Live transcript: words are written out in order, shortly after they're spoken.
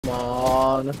Come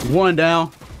on. One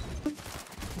down.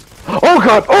 Oh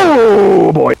god!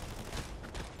 Oh boy!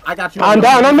 I got you. I'm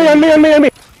down. On me!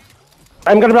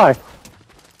 I'm gonna die.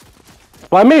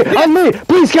 On me!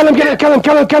 Please kill him!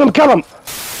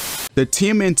 The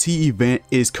TMNT event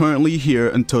is currently here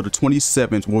until the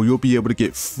 27th, where you'll be able to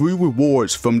get free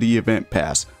rewards from the event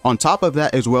pass. On top of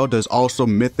that as well, there's also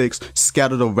mythics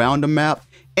scattered around the map.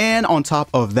 And on top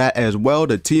of that as well,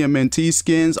 the TMNT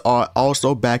skins are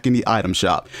also back in the item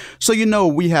shop. So you know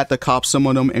we had to cop some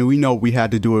of them, and we know we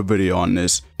had to do a video on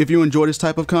this. If you enjoy this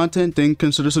type of content, then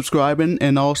consider subscribing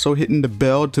and also hitting the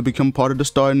bell to become part of the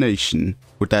Star Nation.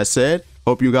 With that said,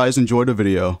 hope you guys enjoyed the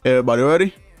video. Everybody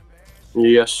ready?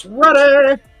 Yes.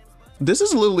 Ready. This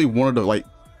is literally one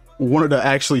of the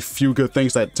actually few good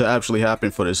things that to actually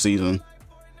happen for this season.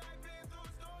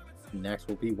 Next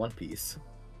will be One Piece.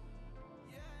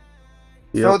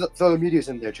 Yep. Throw the meteors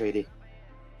in there, Trady.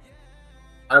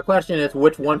 Our question is,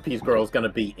 which One Piece girl is going to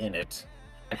be in it,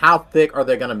 and how thick are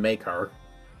they going to make her?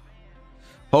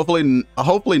 Hopefully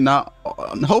not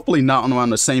around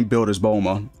the same build as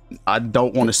Bulma. I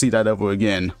don't want to see that ever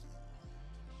again.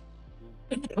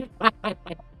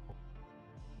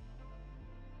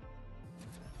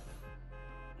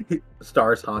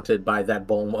 Star's haunted by that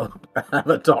Bulma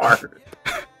avatar.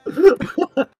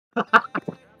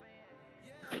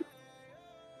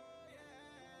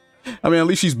 I mean, at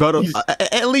least she's better.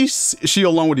 At least she,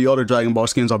 along with the other Dragon Ball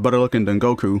skins, are better looking than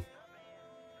Goku.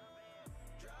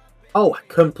 Oh,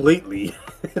 completely.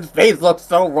 His face looks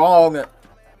so wrong.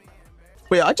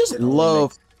 But yeah, I just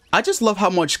love how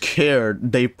much care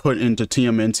they put into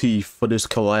TMNT for this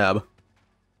collab.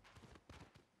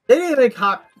 They didn't even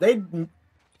I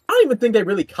don't even think they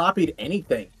really copied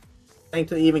anything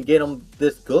to even get them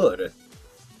this good.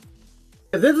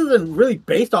 This isn't really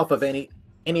based off of any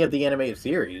of the animated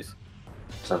series.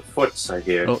 Some foots I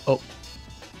hear. Oh.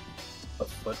 A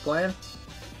Foot Clan?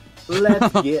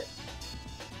 Let's get.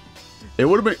 It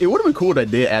would have been cool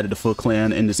that they added the Foot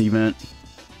Clan in this event.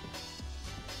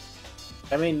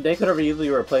 I mean, they could have easily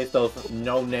replaced those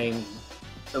no-name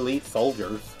elite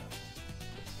soldiers.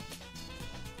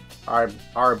 Alright,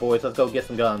 boys, let's go get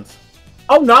some guns.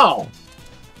 Oh no!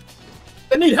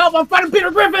 I need help! I'm fighting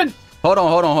Peter Griffin! Hold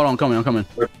on, I'm coming.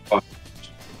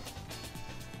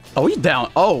 Oh, he's down.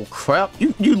 Oh crap!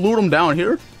 You lured him down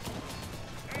here.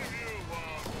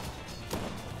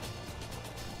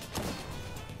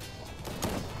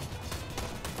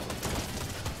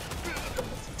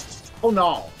 Oh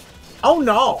no! Oh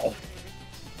no!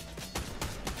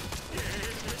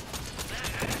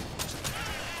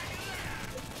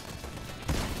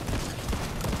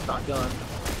 Shotgun.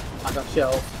 I got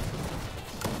shells.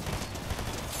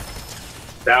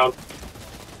 Down.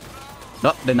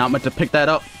 Nope, they're not meant to pick that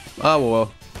up. Oh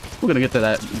well, we're gonna get to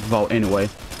that vault anyway.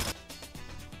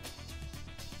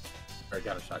 Alright,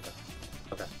 got a shotgun.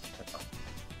 Okay.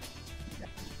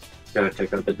 Gotta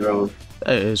take out the drone.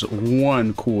 That is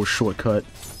one cool shortcut.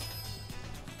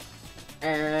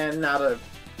 And now to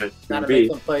make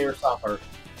some players suffer.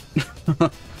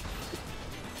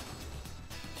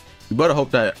 You better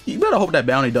hope that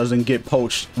bounty doesn't get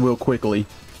poached real quickly.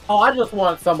 Oh, I just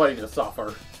want somebody to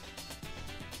suffer.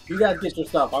 You guys get your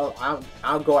stuff.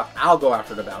 I'll go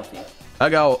after the bounty. I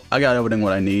got everything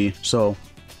what I need. So,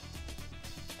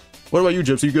 what about you,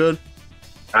 Gypsy? You good?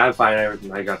 I'm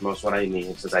fine. I got most what I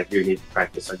need since I do need to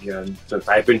practice again. Since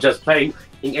I've been just playing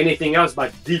anything else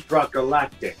but Deep Rock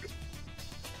Galactic.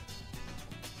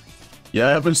 Yeah,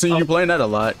 I haven't seen you playing that a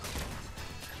lot.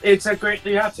 It's a great.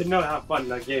 You have to know how fun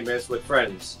that game is with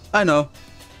friends. I know.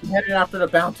 I'm headed after the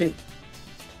bounty.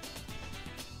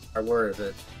 Or where is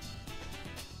it?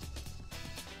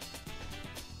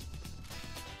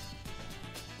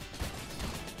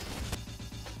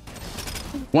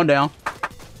 One down.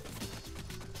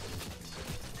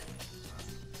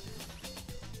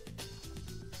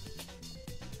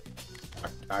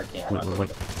 I can't. Wait.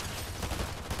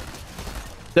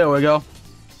 There we go.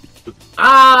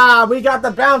 Ah, we got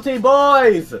the bounty,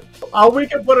 boys! Oh, we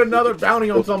can put another bounty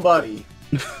on somebody.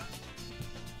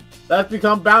 Let's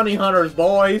become bounty hunters,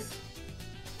 boys.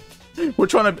 We're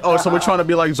trying to. Oh, so we're trying to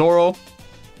be like Zoro.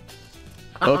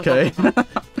 Okay.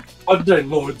 Oh,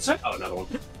 another one.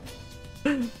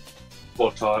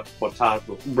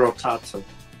 Brotato.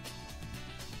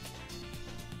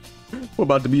 We're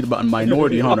about to be the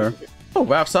minority hunter. Oh,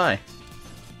 Ralph's eye.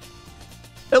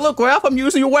 Hey, look, Ralph, I'm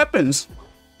using your weapons.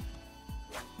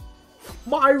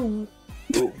 My. Where?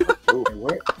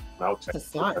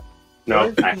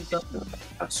 No,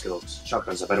 not scopes.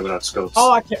 Shotguns are better without scopes.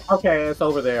 Oh, I can't. Okay, it's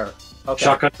over there. Okay.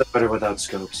 Shotguns are better without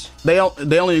scopes. They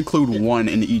only include one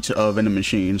in each vending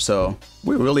machine, so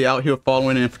we're really out here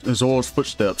following in Zor's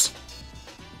footsteps.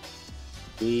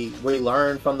 We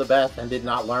learned from the best and did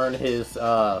not learn his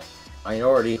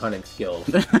minority hunting skills.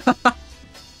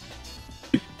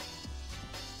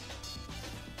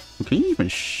 Can you even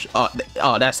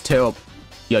oh, that's terrible.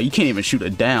 Yo, you can't even shoot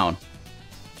it down.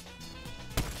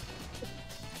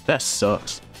 That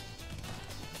sucks.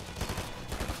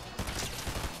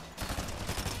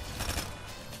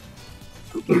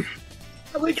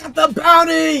 We got the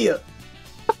bounty!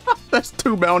 That's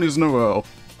 2 bounties in a row.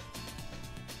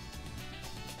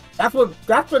 That's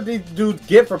what these dudes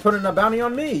get for putting a bounty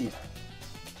on me.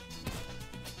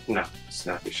 No,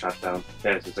 snappy shot down.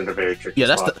 Yeah, it's in a very tricky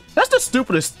Yeah, spot. that's the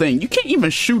stupidest thing. You can't even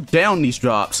shoot down these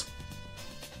drops.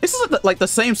 This is like the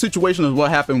same situation as what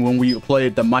happened when we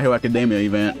played the My Hero Academia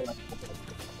event.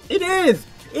 It is!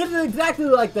 It is exactly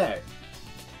like that.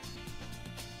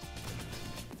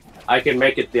 I can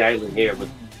make it the island here, but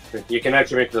you can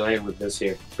actually make the island with this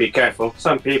here. Be careful.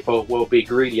 Some people will be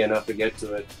greedy enough to get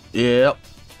to it. Yep.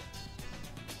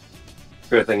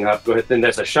 Good thing up. Go ahead. Then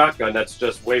there's a shotgun that's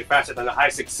just way faster than the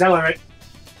highest accelerate.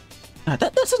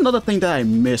 That's another thing that I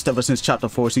missed ever since Chapter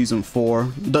 4, Season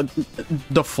 4.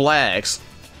 The flags.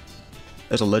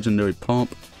 There's a legendary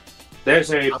pump.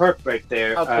 There's a perk right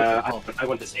there. I'll I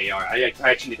want this AR. I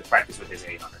actually need to practice with his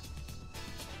AR.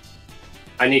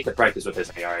 I need to practice with his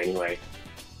AR anyway.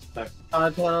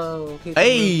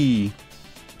 Hey!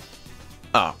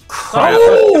 Oh, crap.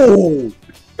 Oh!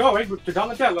 Going to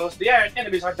Donatello's. The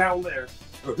enemies are down there.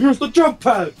 Here's the jump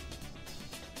pad.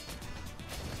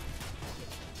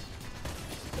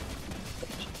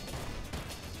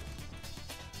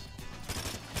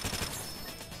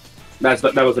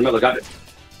 That was another. Got it.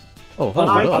 Oh, hold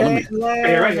on.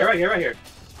 Right here.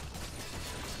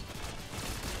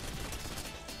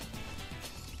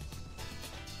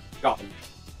 Got him.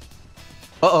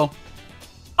 Uh-oh.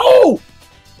 Oh!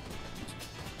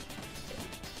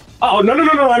 Oh, no,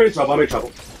 I'm in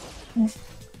trouble.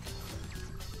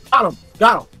 Got him.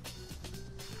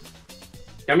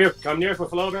 Come near for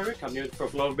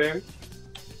Flowberry.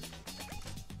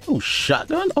 Oh,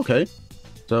 shotgun? Okay.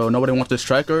 So nobody wants this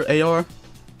striker AR?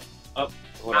 Oh,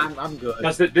 hold on. I'm good.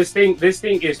 Because this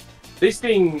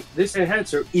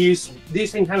enhancer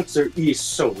is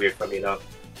so weird for me though.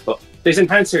 But this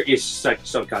enhancer is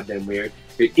so goddamn weird.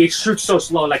 It shoots so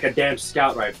slow like a damn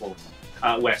scout rifle.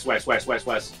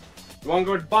 West. One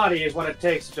good body is what it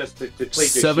takes just to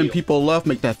complete your 7 shield. people left,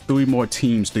 make that 3 more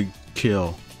teams to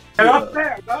kill. Go up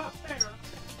there!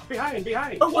 Behind!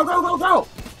 Go!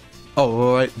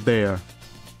 Oh, right there.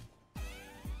 You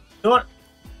know what?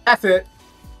 That's it.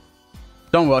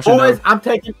 Don't rush it Boys, now. I'm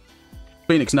taking...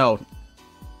 Phoenix, no.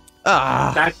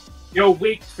 Ah. That's you're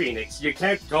weak, Phoenix. You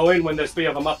can't go in when there's 3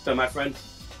 of them up there, my friend.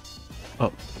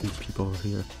 Oh, these people over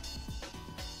here.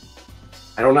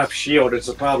 I don't have shield, it's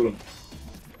a problem.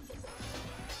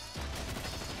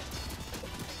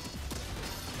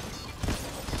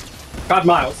 Got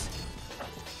Miles.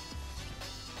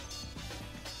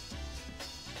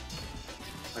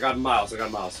 I got Miles.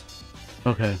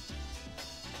 Okay.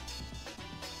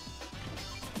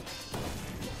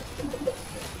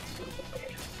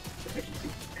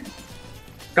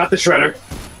 Got the shredder.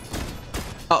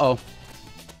 Uh-oh.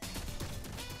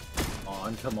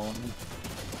 Come on.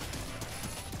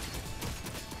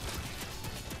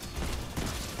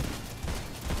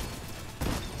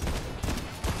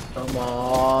 Come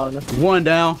on. 1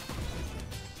 down.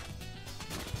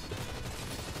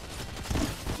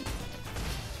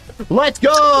 Let's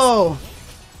go!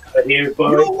 Here,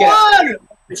 boy. You won!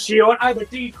 The shield, I'm a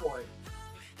decoy.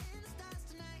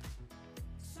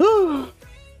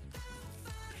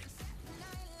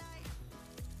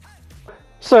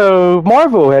 So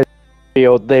Marvel has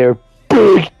revealed their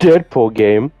big Deadpool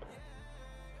game.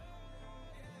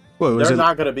 Wait, was They're it?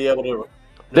 not going to be able to...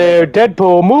 Their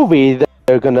Deadpool movie that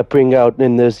they're gonna bring out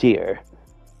in this year.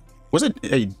 Was it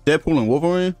a Deadpool and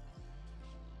Wolverine?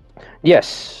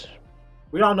 Yes.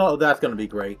 We don't know if that's going to be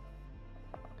great.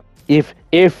 If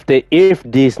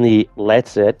Disney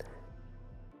lets it.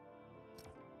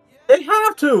 They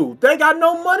have to! They got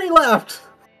no money left!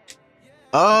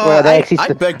 Well, I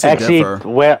beg to differ.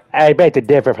 Well, I beg to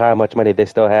differ for how much money they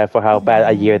still have for how bad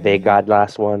a year they got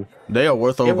last one. They are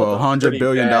worth It over was a $100 pretty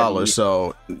billion, bad movie.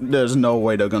 so there's no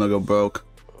way they're gonna go broke.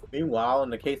 Meanwhile, in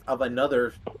the case of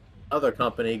other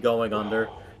company going under,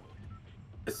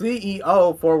 the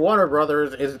CEO for Warner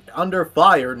Brothers is under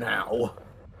fire now.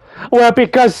 Well,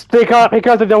 because they don't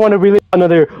want to release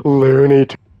another Looney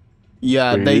Tunes.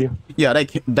 Yeah, Really?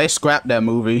 they scrapped that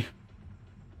movie.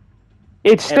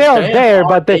 It's still fans there,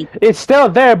 are but it's still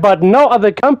there, but no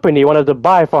other company wanted to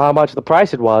buy for how much the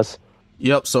price it was.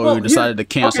 Yep, so we decided to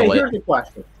cancel okay, it. here's the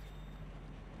question.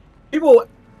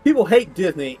 People hate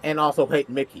Disney and also hate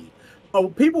Mickey. So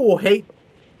people will hate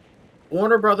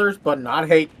Warner Brothers, but not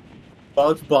hate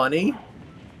Bugs Bunny.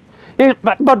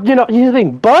 But you know, you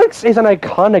think Bugs is an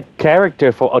iconic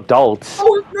character for adults.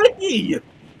 So is Mickey.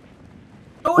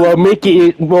 Well,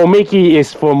 Mickey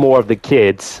is for more of the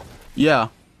kids. Yeah.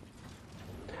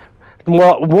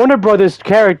 Well, Warner Brothers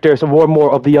characters were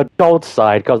more of the adult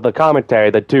side because the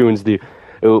commentary, the tunes,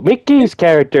 Mickey's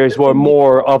characters were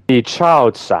more of the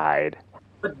child side.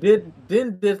 But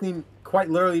didn't Disney quite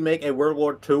literally make a World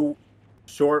War II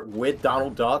short with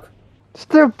Donald Duck?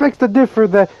 Still makes the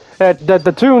difference that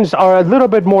the tunes are a little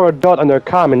bit more adult on their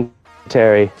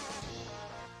commentary.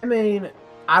 I mean,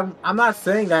 I'm not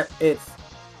saying that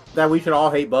we should all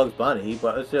hate Bugs Bunny,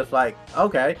 but it's just like,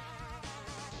 okay,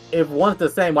 if one's the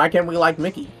same, why can't we like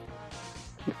Mickey?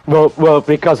 Well,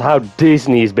 because how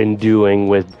Disney's been doing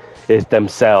with it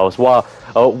themselves. While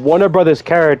Warner Brothers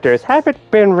characters haven't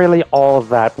been really all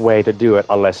that way to do it,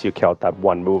 unless you count that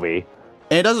one movie.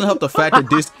 And it doesn't help the fact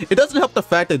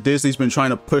that Disney's been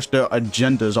trying to push their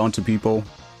agendas onto people.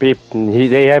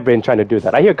 They have been trying to do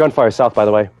that. I hear gunfire south, by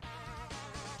the way.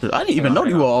 I didn't even know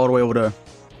you were all the way over there.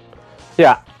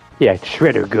 Yeah,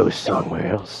 Shredder goes somewhere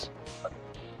else.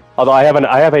 Although I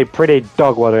have a pretty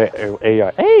dog water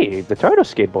hey, the turtle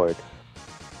skateboard.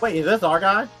 Wait, is this our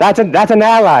guy? That's an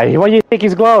ally. What do you think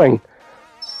he's glowing?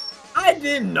 I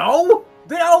didn't know.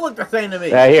 They all look the same to me.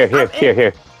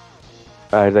 Here.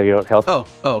 Alright, there you go. Health. Oh,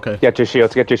 okay. Get your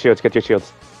shields.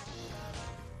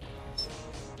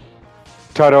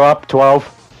 Turtle up,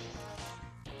 12.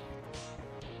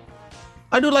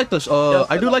 I do like the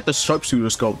sharpshooter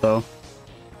scope though.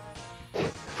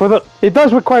 It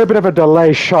does require a bit of a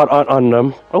delay shot on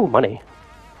them. Oh, money.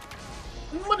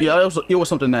 Yeah, it was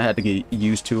something that I had to get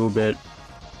used to a bit.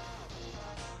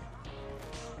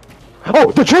 Oh,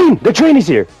 the train is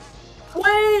here.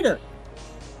 Wait.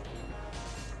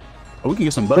 Oh, we can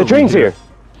get some butter. The train's here.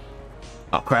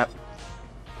 Oh crap!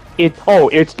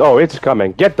 It's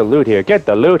coming. Get the loot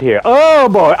here. Oh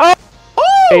boy! Oh,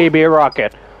 baby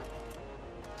rocket.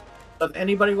 Does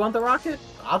anybody want the rocket?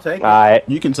 I'll take it.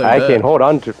 You can take I that. can hold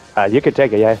on to. You can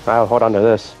take it. Yeah, I'll hold on to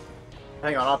this.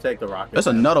 Hang on, I'll take the rocket. There's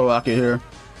another rocket here.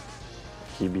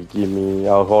 Give me.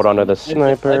 I'll hold on to the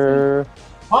sniper.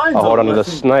 I'll hold on to the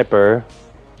sniper.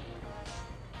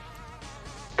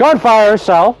 Gunfire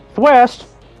southwest.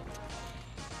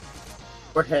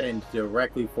 We're heading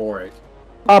directly for it.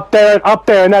 Up there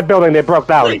in that building they broke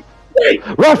down. Wait!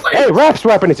 Raph's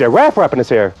weapon is here. Raph's weapon is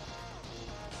here.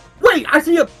 Wait, I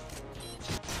see a...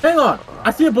 Hang on,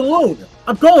 I see a balloon.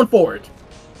 I'm going for it.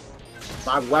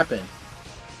 My weapon.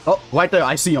 Oh, right there.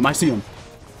 I see him.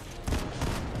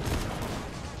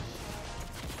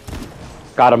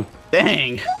 Got him.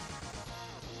 Dang.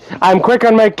 I'm quick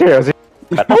on my kills.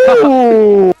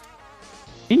 Ooh!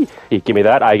 Give me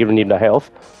that. I don't need the health.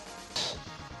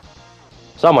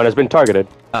 Someone has been targeted.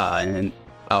 The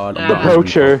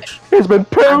poacher has been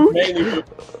poached.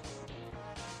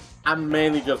 I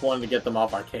mainly just wanted to get them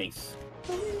off our case.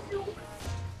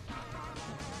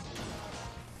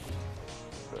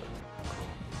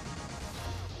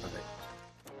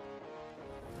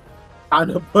 Time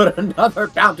to put another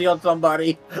bounty on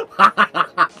somebody.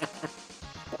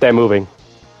 They're moving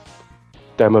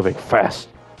fast.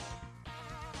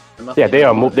 Yeah, they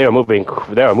are moving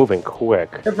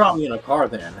quick. They're probably in a car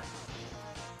then.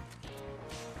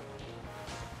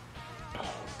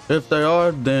 If they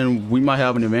are, then we might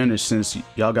have an advantage since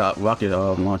y'all got rocket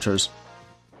launchers.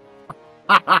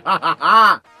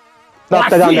 Not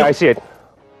down there, I see it.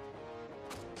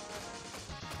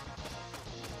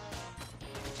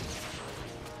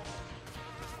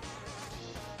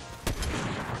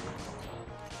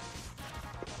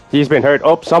 He's been hurt.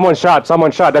 Oh, someone shot.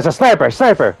 There's a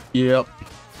sniper. Yep.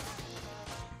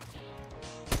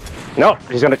 No,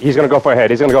 he's gonna go for a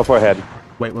head.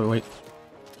 Wait.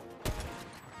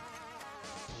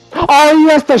 Oh,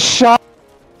 yes, the shot.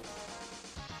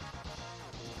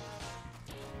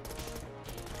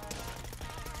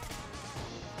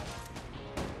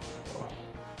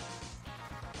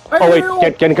 Oh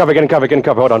wait, get in cover.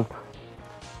 Hold on.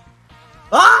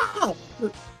 Ah!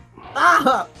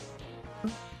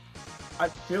 I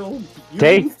killed you.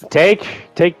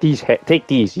 Take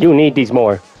these. You need these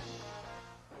more.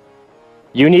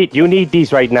 You need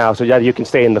these right now so that you can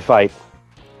stay in the fight.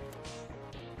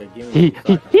 Okay,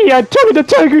 He had Tony the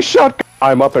Tiger shot.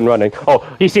 I'm up and running. Oh,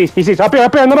 he sees up here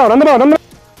on the boat.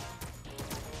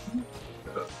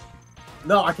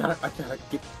 No, I gotta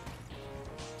get.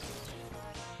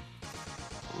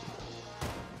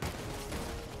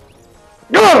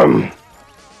 Got him!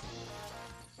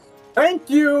 Thank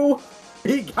you!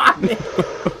 He got me!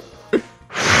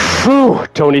 Phew,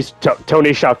 Tony's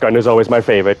shotgun is always my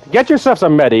favorite. Get yourself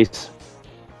some medis.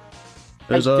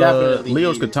 There's definitely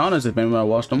Leo's need it. katanas if anyone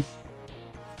watched them.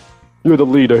 You're the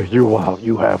leader.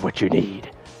 You have what you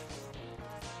need.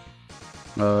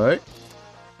 Alright.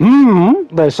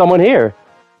 There's someone here.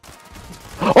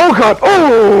 Oh god!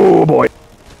 Oh boy!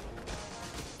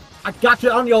 I got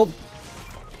you on your...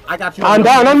 I got you I'm your-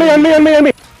 down! On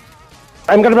me!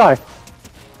 I'm gonna die.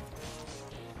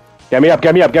 Get me up!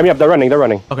 They're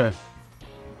running. Okay.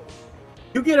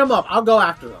 You get him up, I'll go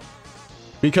after them.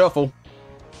 Be careful.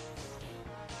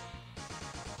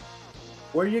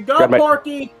 Where you go, Grab my-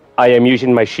 Porky? I am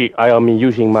using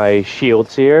my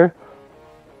shields here.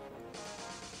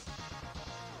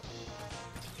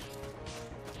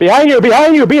 Behind you!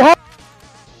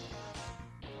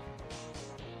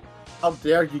 How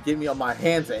dare you get me on my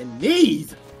hands and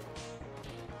knees?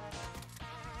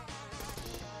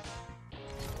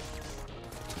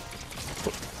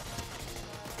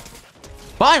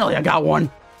 Finally, I got one.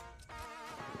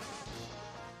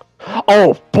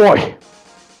 Oh boy!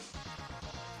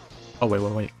 Oh,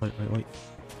 wait.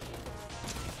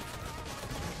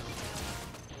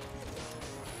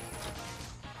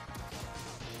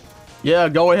 Yeah,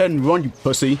 go ahead and run, you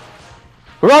pussy.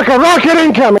 Rocket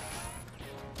incoming!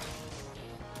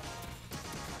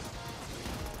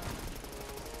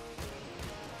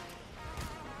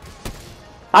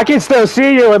 I can still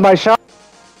see you with my shot.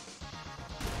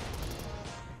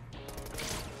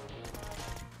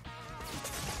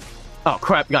 Oh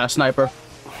crap, got a sniper.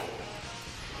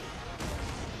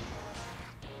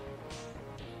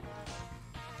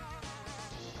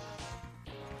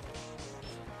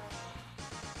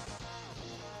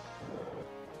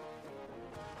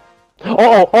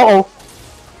 Uh-oh.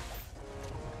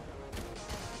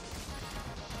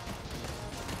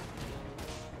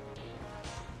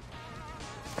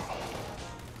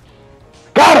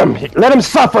 Got him! Let him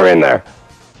suffer in there!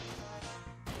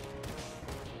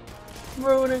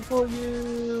 Rooting for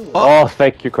you. Oh,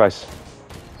 thank you, Christ.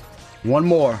 One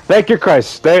more. Thank you,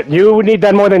 Christ. You need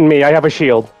that more than me. I have a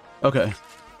shield. Okay.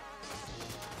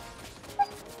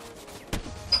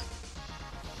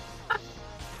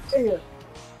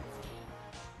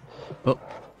 Oh.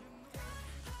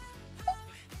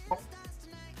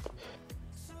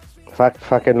 I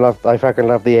fucking love the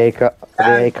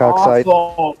ACOG site.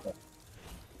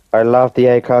 I love the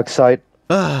ACOG site.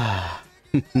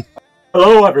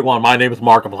 Hello, everyone. My name is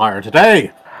Markiplier, and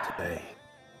today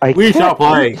we shall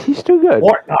play He's too good.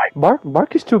 FORTNITE.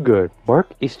 Mark is too good. Mark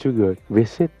is too good.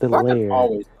 Visit the Mark is lair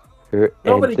always- and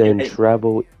Nobody can then hate.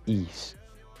 travel east.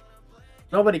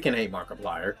 Nobody can hate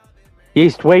Markiplier.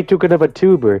 He's way too good of a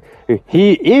tuber.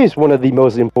 He is one of the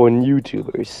most important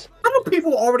YouTubers. How do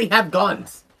people already have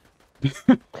guns?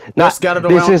 They're scattered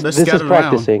around. They're This is scattered around.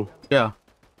 practicing. Yeah.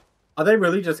 Are they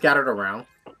really just scattered around?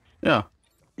 Yeah.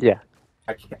 Yeah.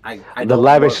 I can't, I The don't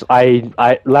lavish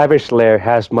know. lavish lair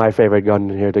has my favorite gun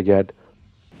in here to get.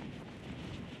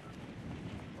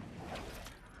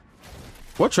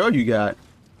 What trail you got?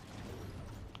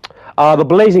 The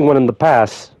blazing one in the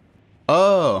pass.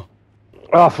 Oh.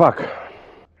 Oh fuck.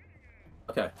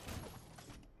 Okay.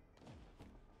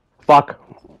 Fuck.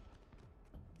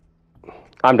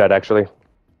 I'm dead actually.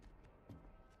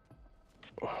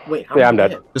 Wait, how Yeah, I'm many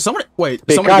dead. hit? Did somebody wait?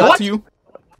 Because- Somebody got What? to you?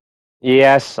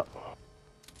 Yes.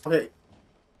 Okay.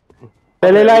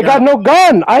 I got no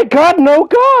gun! I got no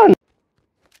gun!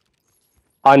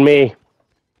 On me.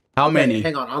 How Okay, many?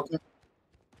 Hang on. I'll...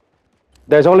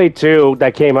 There's only two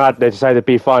that came out that decided to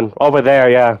be fun. Over there,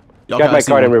 yeah. Y'all Got gotta my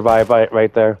see card and one. revive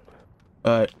right there.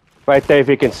 Alright. Right there if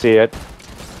you can see it.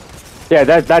 Yeah,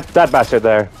 that bastard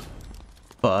there.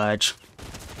 Fudge.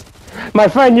 My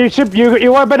friend,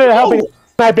 you are better helping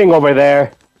sniping over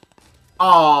there.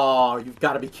 Oh, you've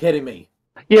got to be kidding me.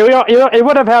 You know, it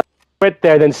would have helped right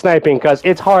there than sniping, because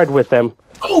it's hard with them.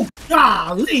 Oh,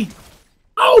 golly!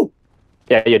 Oh!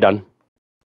 Yeah, you're done.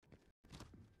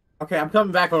 Okay, I'm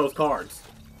coming back for those cards.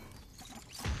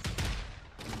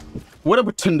 What if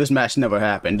pretend this match never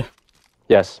happened?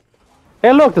 Yes.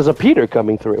 Hey, look, there's a Peter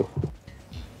coming through.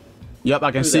 Yep,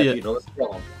 I can Who's see that, it. Peter? Let's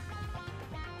kill him.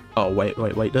 Oh wait.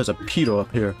 There's a Peter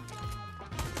up here,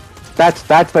 That's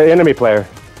the enemy player.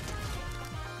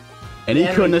 and he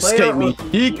Enemy couldn't player escape me. or-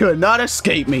 He could not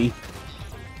escape me.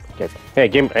 Okay. Hey,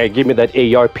 give me that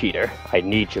AR, Peter. I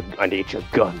need your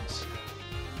guns.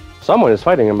 Someone is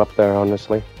fighting him up there,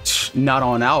 honestly. Not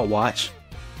on our watch.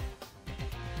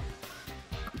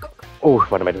 Oh,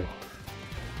 what am I doing?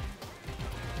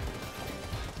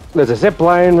 There's a zip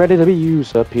line ready to be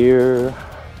used up here.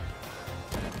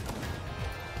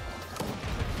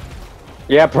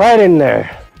 Yep, right in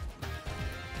there.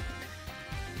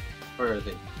 Where is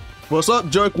he? What's up,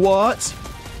 jerkwads?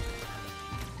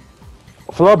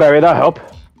 Flowberry, that'll help.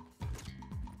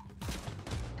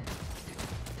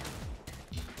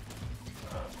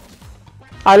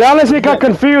 I honestly got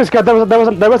confused because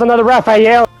there was another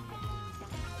Raphael.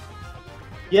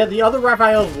 Yeah, the other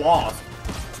Raphael's lost.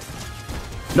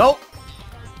 Nope.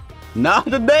 Not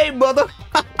today, brother.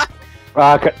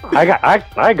 I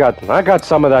got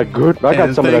some of that good. I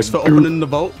got some of that. Thanks for opening the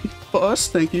vote for us.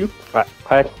 Thank you.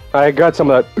 I got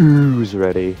some of that ooze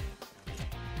ready.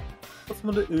 What's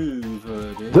some of the ooze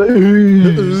ready? The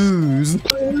ooze.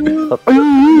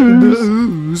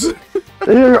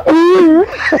 The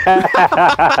ooze.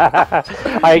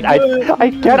 I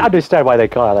can't understand why they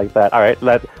call it like that. All right,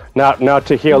 now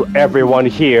to heal everyone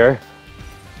here.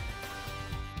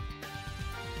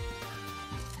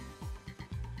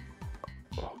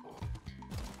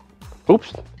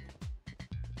 Oops.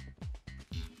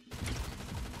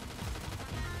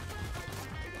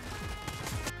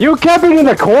 You camping in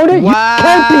the corner? Wow. You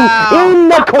camping in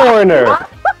the corner.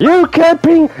 You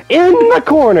camping in the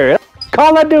corner.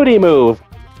 Call of Duty move.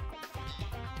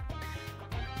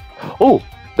 Oh,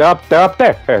 they're up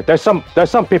there. Here, there's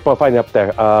some people fighting up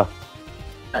there.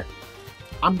 Hey,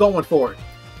 I'm going for it.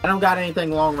 I don't got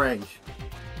anything long range.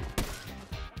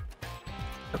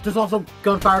 There's also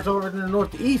gunfires over in the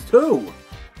northeast too.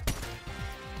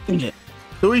 Dang it.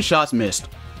 3 shots missed.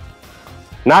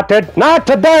 Not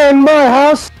today in my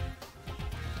house.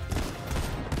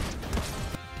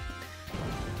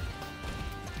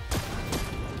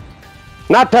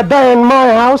 Not today in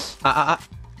my house.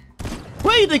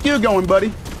 Where do you think you're going,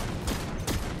 buddy?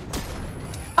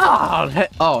 Oh,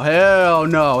 hell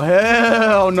no.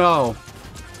 Hell no.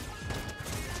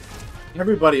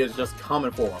 Everybody is just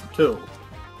coming for him too.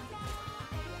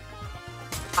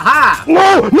 Aha!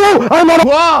 No, I'm on.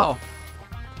 Wow.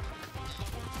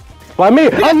 On me!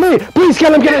 Please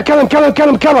kill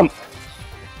him!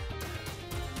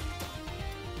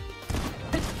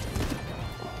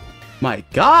 My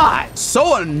God,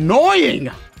 so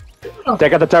annoying.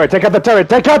 Take out the turret! Take out the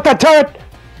turret!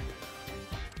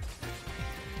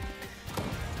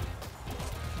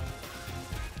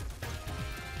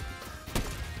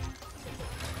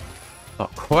 Oh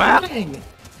crap! Dang.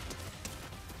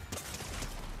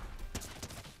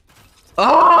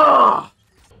 Ah!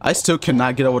 I still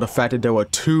cannot get over the fact that there were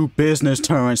 2 business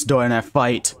turrets during that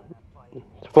fight.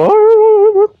 They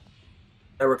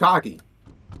were cocky.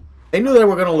 They knew they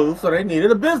were gonna lose, so they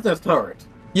needed a business turret.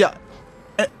 Yeah.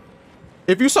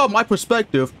 If you saw my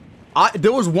perspective,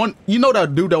 there was one. You know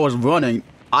that dude that was running.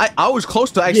 I was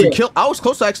close to actually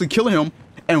killing him.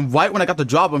 And right when I got the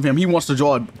drop of him, he wants to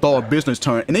throw a business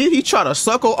turret, and then he tried to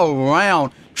circle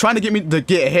around, trying to get me to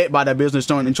get hit by that business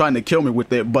turret and trying to kill me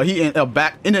with it. But he ended up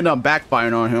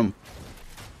backfiring on him.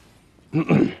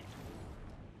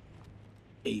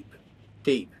 Deep.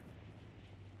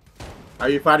 Are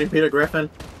you fighting Peter Griffin?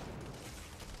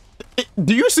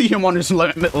 Do you see him on his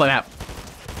lap?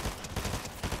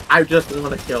 I just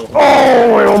want to kill him.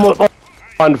 Oh,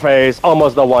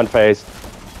 almost the one phase.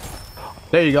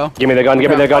 There you go. Give me the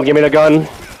gun.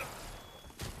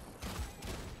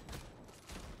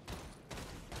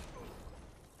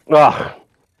 Ugh.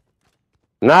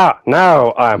 Now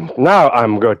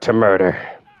I'm good to murder.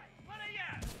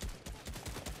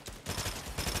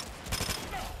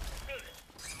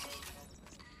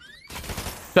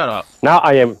 Shut up. Now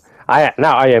I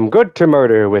am good to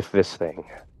murder with this thing.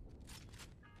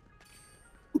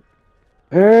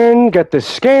 And get this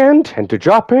scanned and to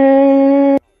drop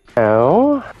it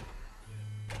now.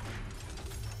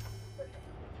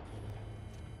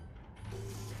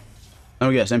 Oh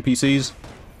yes, NPCs.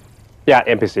 Yeah,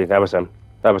 NPC. That was him.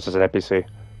 That was just an NPC.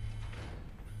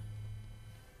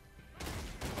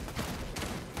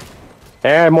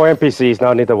 And more NPCs.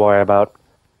 No need to worry about.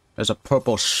 There's a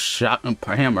purple shotgun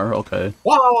hammer. Okay.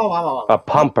 Wow. A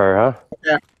pumper, huh?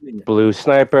 Yeah. Blue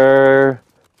sniper.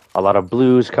 A lot of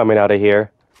blues coming out of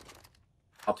here.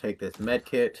 I'll take this med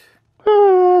kit.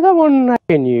 That one I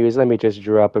can use. Let me just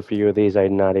drop a few of these I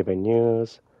not even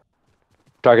use.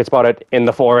 Target spotted in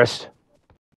the forest.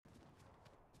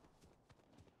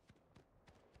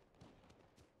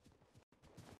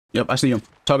 Yep, I see him.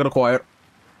 Target acquired.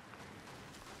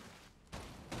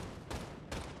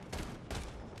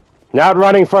 Not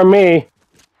running from me.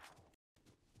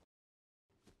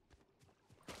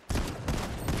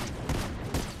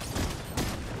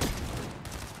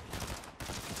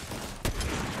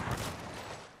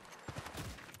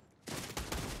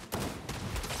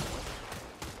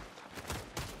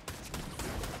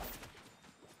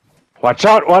 Watch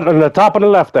out, what on the top and the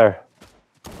left there.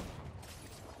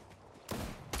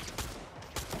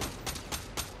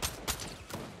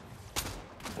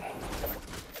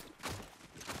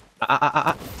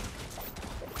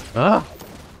 No,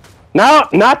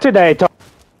 not today,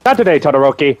 not today,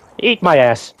 Todoroki. Eat my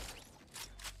ass.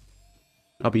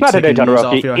 I'll be Not today, taking these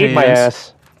off Todoroki. your Eat my hands.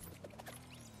 ass.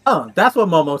 Oh, that's what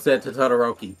Momo said to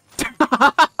Todoroki.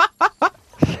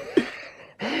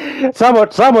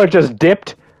 Someone just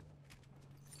dipped.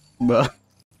 But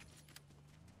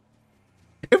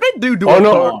if they do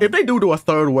if they do a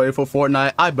third wave for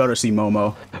Fortnite, I better see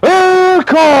Momo.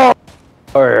 Car!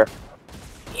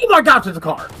 Oh my god, to the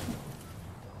car!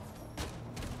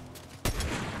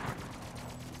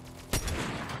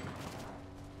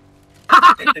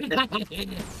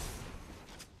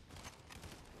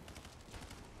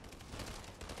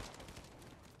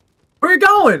 Where you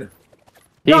going?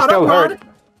 He's No, still don't hurt. run.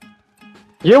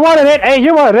 You wanted it? Hey,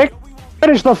 you wanted it?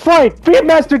 Finish the fight! Be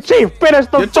Master Chief! Finish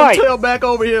the Get fight! your tail back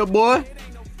over here, boy!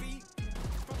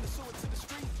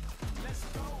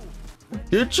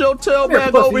 Get your tail Come here,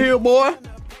 back pussy. over here, boy!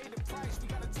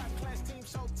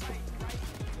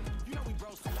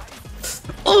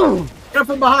 Get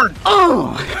from behind.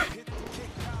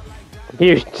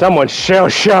 Someone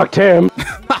shell-shocked him.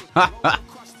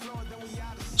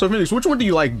 So Phoenix, which one do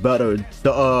you like better?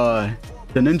 The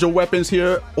ninja weapons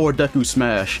here or Deku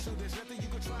Smash?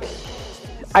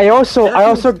 I also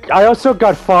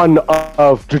got fun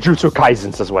of Jujutsu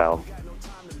Kaisens as well.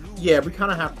 Yeah, we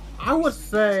kind of have. I would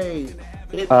say.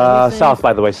 South,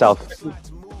 by the way, south.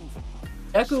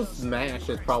 Echo Smash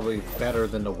is probably better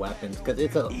than the weapons because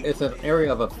it's an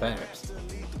area of effect.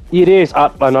 It is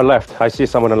up on the left. I see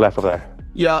someone on the left over there.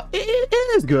 Yeah, it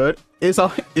is good. It's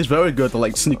very good to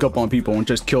like sneak up on people and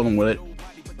just kill them with it.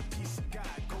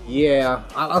 Yeah,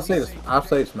 I'll say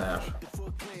Smash.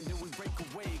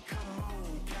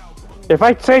 If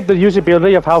I say the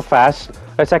usability of how fast,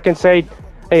 as I can say,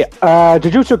 hey,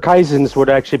 Jujutsu Kaisens would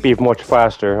actually be much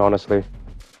faster, honestly.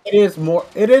 It is more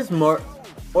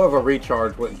of a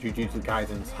recharge with Jujutsu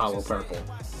Kaisen's Hollow Purple.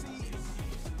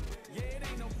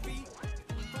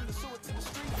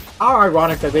 How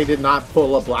ironic that they did not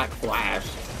pull a Black Flash.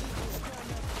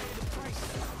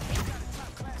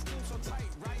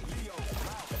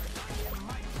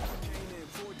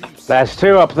 That's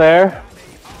two up there.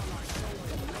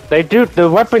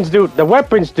 The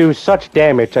weapons do such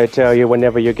damage, I tell you,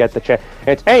 whenever you get the chance.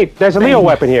 Hey, there's a Leo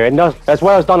weapon here, and as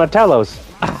well as Donatello's.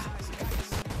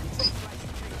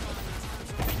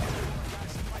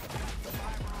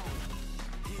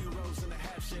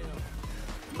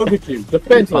 Look at you,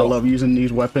 defenseless. I love using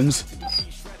these weapons.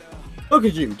 Look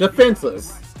at you,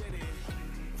 defenseless.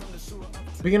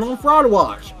 Being on Fraud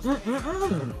Watch.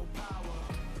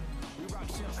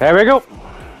 There we go.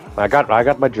 I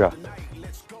got my drop.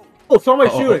 Oh,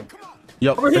 somebody's shooting.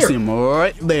 Yep, Over I here. see him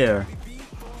right there.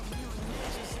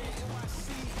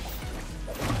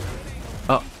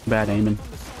 Oh, bad aiming.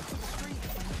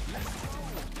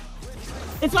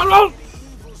 It's alone.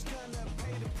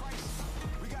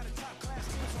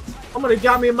 Somebody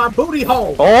got me in my booty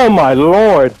hole. Oh my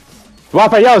lord!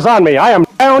 Raphael's on me. I am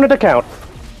down at the count.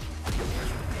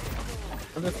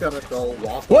 I'm just gonna go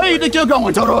walk. Where do you away. think you're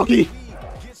going, Todoroki?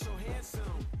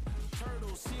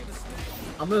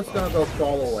 I'm just gonna go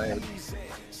crawl away.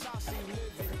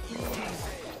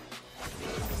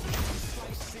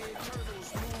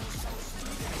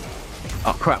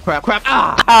 Oh crap!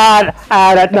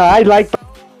 Ah! No, I like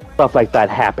stuff like that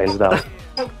happens though.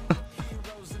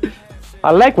 I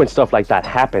like when stuff like that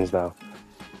happens though.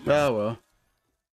 Oh well.